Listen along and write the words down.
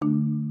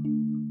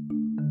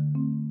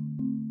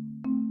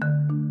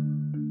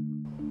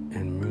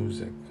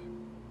music,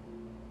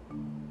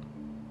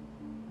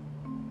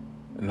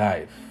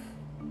 life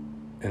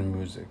in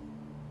music.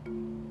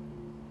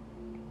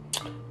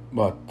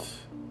 But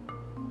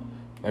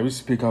let me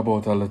speak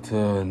about a lot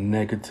of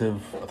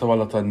negative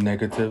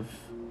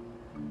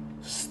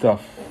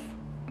stuff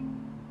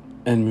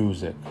in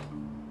music.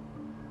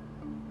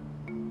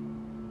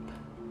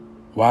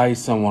 Why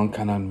someone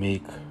cannot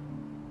make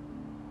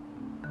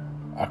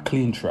a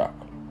clean track?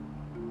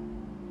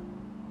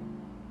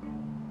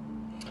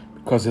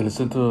 Because you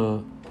listen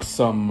to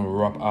some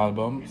rap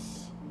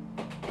albums,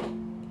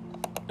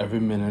 every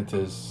minute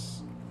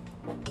is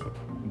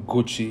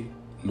Gucci,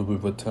 Louis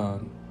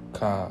Vuitton,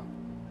 car,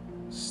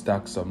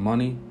 stacks of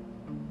money,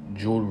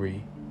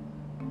 jewelry,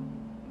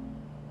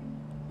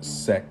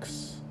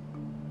 sex,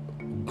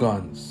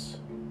 guns.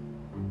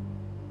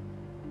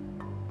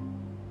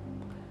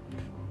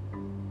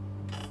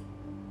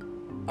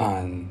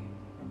 And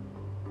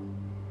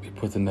you're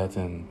putting that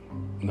in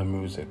the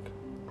music.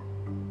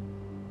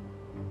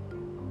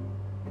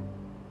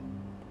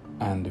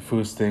 And the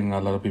first thing a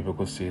lot of people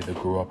could say, they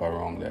grew up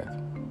around that.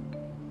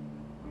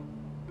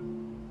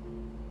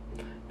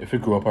 If you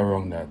grew up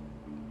around that,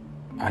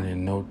 and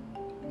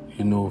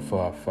you know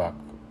for a fact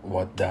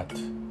what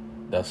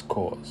that's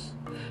caused,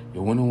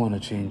 you wouldn't want to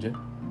change it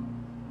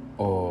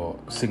or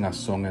sing a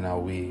song in a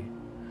way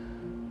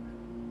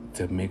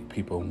to make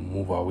people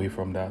move away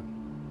from that.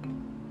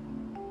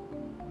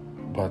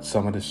 But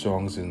some of the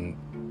songs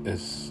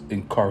is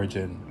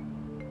encouraging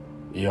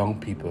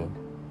young people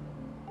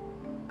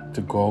to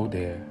go out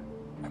there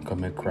and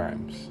commit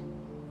crimes.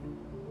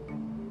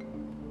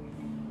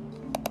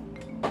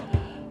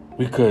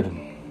 We could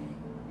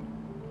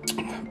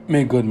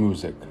make good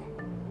music.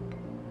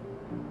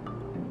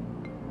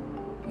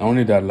 Not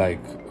only that,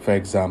 like, for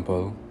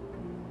example,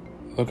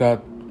 look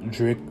at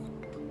Drake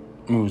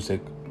music,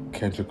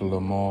 Kendrick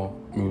Lamar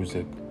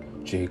music,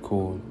 J.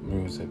 Cole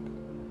music.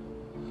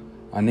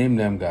 I name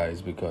them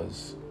guys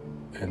because,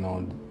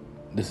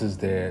 this is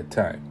their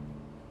time.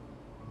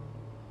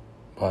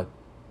 But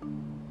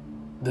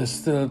they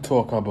still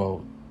talk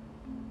about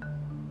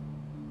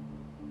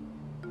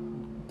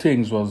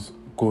things was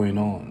going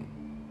on.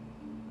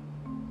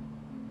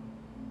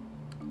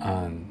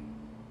 And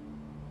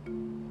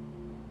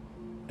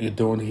you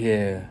don't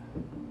hear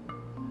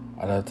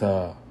a lot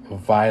of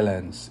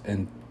violence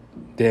in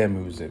their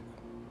music.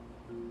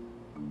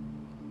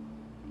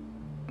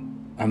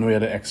 I know you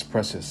have to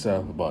express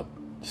yourself, but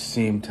at the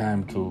same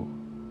time too,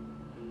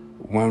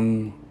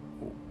 when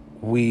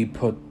we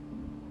put,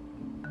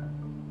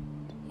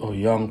 or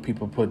young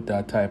people put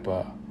that type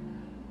of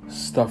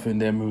stuff in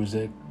their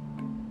music,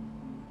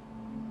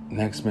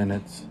 next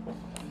minute,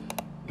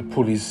 the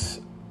police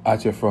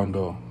at your front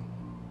door,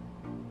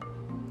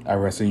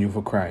 arresting you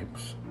for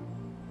crimes.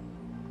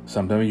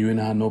 Sometimes you ain't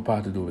had no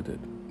part to do with it,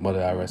 but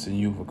they're arresting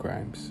you for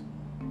crimes.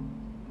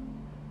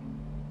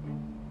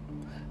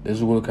 This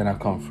world kind of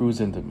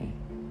confusing to me.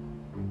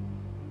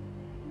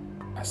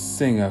 A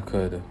singer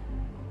could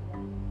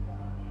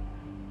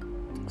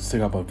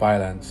sing about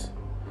violence.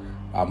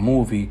 A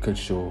movie could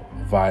show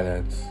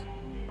violence.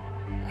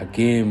 A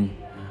game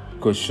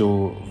could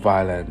show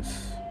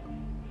violence.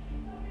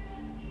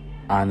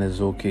 And it's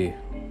okay.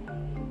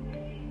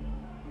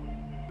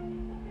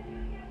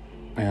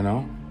 You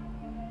know?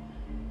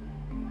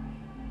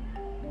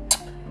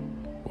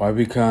 Why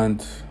we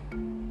can't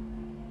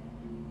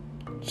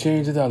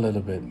change it a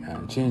little bit,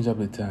 man. Change up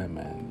the time,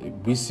 man. If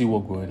we see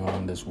what's going on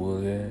in this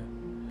world here,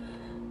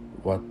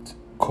 what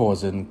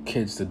causing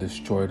kids to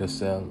destroy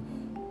themselves,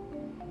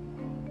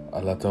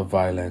 a lot of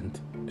violent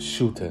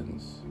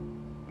shootings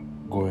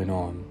going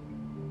on,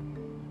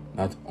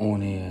 not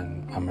only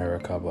in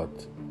America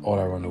but all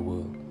around the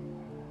world.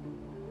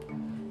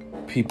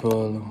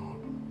 People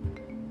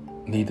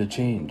need to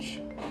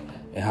change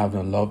and have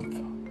no love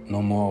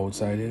no more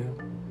outside here.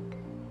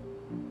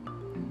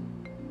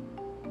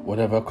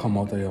 Whatever come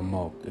out of your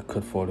mouth, it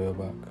could fall to your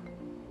back.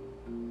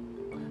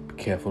 Be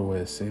careful what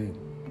you're saying.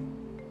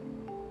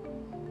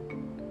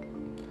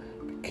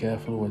 Be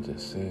careful what you're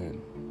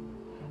saying.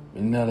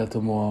 We need a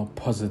little more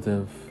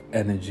positive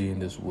energy in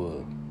this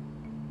world.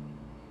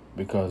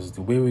 Because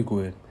the way we're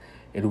going,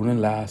 it wouldn't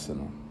last,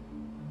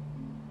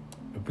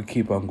 If we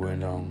keep on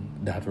going down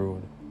that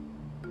road,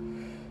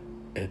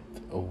 it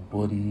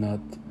would not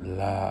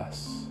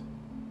last.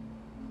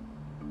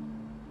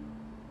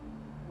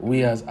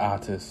 We as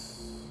artists,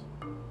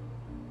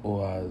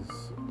 or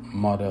as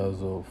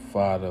mothers or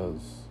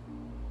fathers,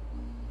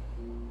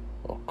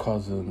 or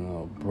cousin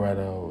or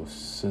brother or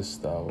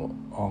sister or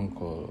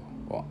uncle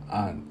or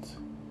aunt,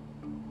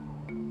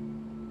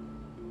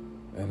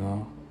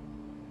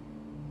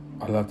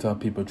 a lot of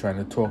people trying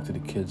to talk to the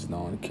kids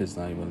now and the kids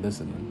not even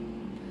listening.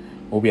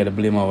 Or we had to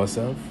blame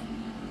ourselves,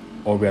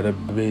 or we had to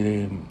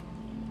blame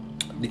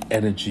the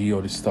energy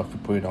or the stuff we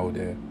put out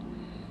there.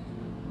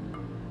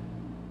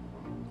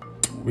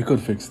 We could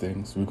fix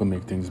things. We could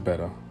make things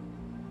better.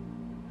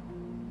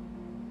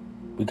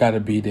 We gotta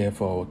be there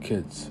for our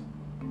kids.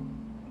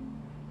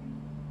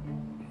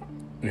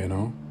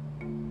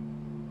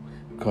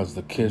 because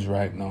the kids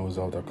right now is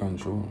out of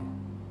control.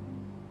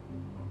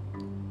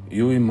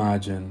 You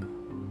imagine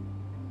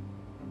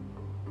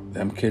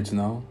them kids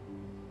now,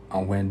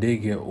 and when they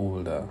get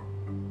older,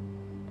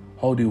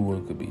 how the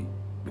world could be,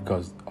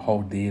 because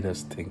how they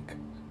just think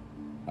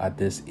at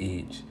this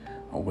age,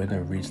 and when they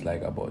reach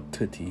like about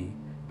 30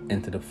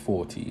 into the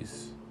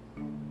 40s,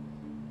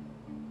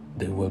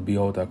 they will be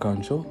out of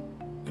control.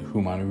 The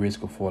human race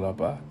could fall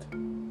apart.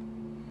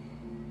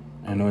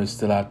 I know it's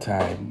still our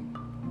time.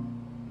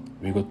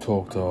 We could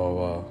talk to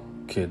our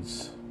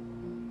kids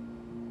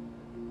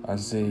and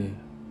say,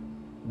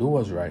 do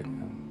what's right,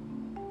 man.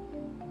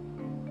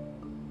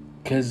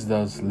 Kids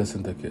does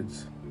listen to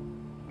kids.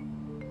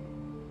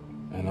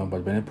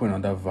 But when they put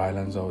on that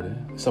violence out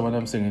there, some of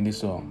them singing this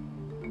song.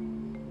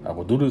 I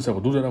will do this, I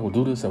will do that, I will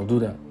do this, I will do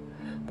that.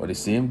 But at the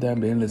same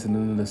time, they ain't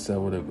listening to the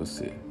what they could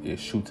say. You're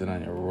shooting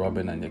and you're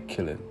robbing and you're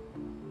killing.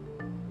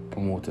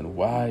 Promoting.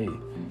 Why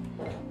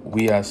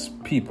we as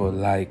people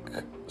like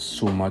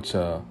so much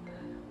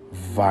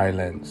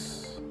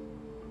violence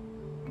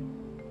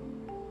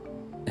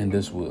in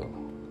this world?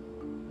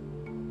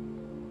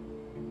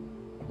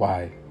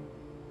 Why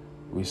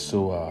we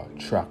so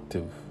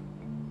attractive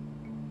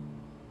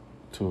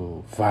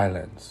to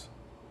violence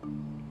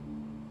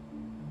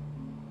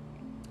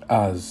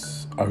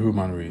as a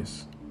human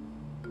race?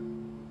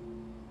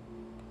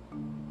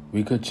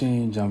 We could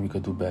change and we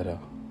could do better.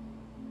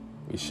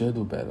 We should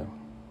do better.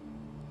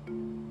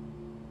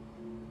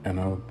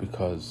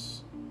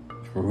 Because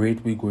the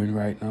rate we're going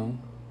right now,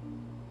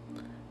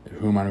 the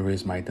human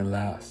race mightn't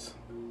last.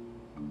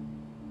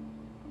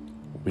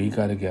 We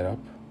gotta get up,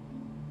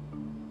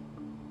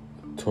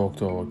 talk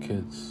to our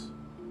kids.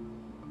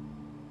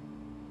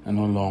 A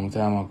long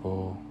time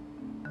ago,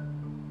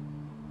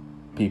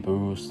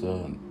 people used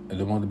to, if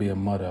they want to be a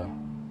mother,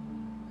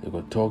 they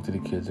could talk to the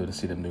kids or to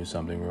see them do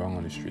something wrong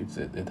on the streets.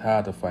 It's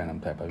hard to find them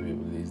type of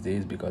people these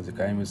days because they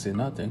can't even say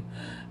nothing,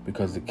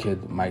 because the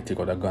kid might take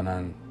out a gun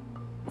and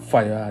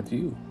fire at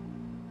you,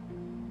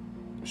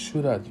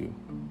 shoot at you.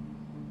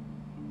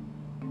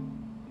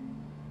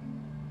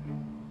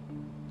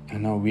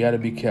 We had to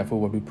be careful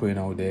what we're putting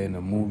out there in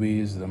the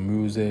movies, the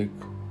music,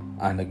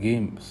 and the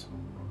games.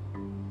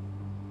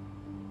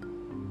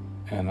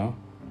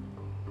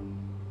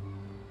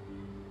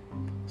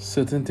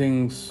 Certain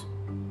things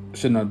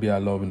should not be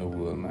allowed in the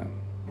world, man.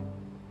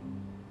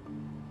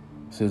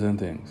 Certain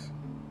things.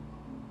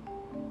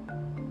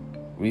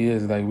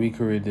 We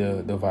create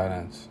the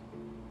violence.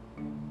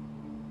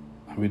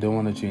 And we don't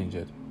want to change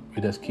it.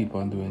 We just keep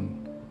on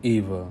doing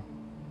evil.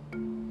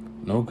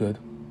 No good.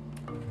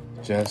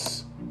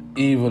 Just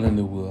evil in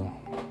the world.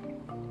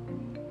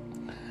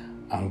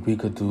 And we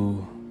could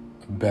do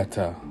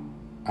better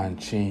and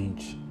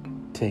change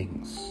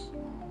things.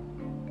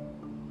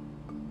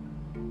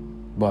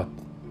 But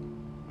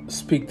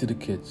speak to the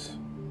kids.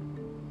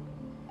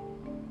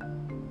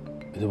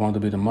 If they want to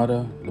be the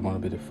mother, they want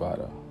to be the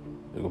father.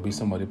 There will be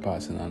somebody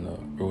passing on the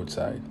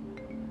roadside.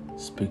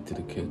 Speak to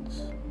the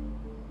kids.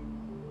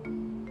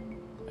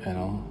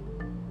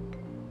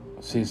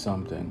 Say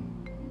something.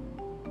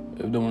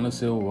 If they want to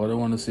say what they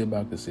want to say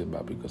back, they say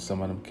back, because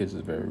some of them kids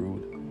is very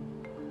rude.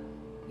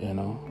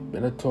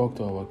 Better talk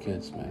to our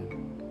kids,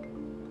 man.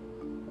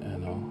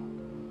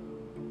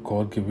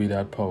 God give you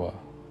that power.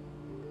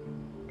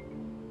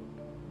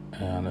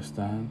 You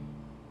understand?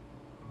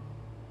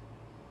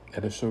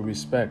 Let us show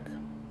respect.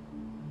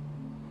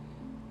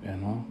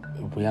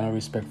 If we have no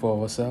respect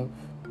for ourselves,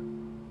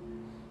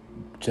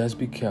 just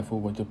be careful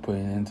what you're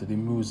putting into the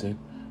music.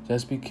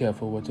 Just be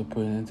careful what you're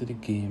putting into the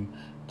game.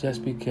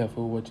 Just be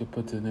careful what you're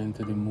putting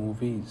into the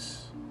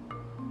movies.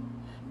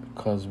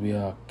 Because we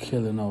are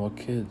killing our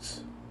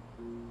kids.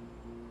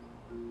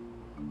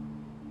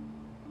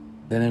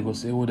 Then they go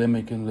say, they're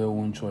making their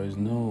own choice.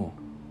 No.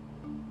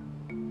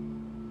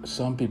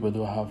 Some people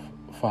don't have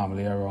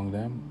family around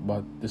them,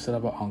 but they still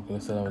have an uncle,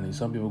 they still have a niece.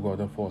 Some people go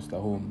to foster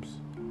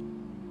homes.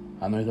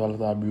 I know it's all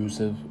the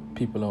abusive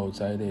people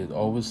outside there. It's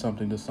always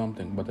something to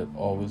something, but they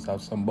always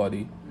have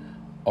somebody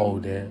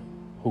out there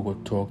who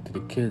could talk to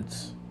the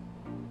kids.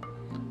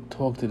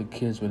 Talk to the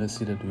kids when they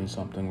see they're doing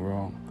something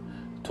wrong.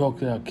 Talk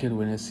to our kid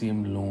when they see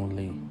him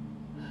lonely.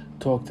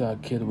 Talk to our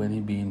kid when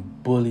he's being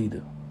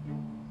bullied.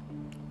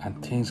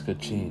 And things could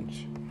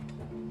change.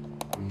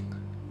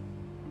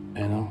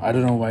 I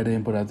don't know why they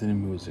didn't put that in the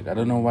music. I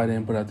don't know why they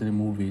didn't put that in the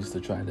movies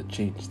to try to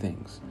change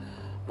things.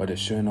 But they're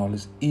showing all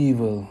these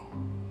evil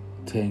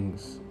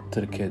things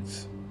to the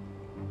kids.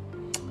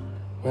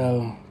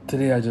 Well,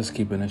 today I just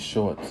keeping it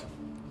short.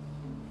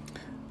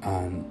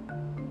 And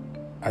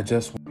I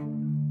just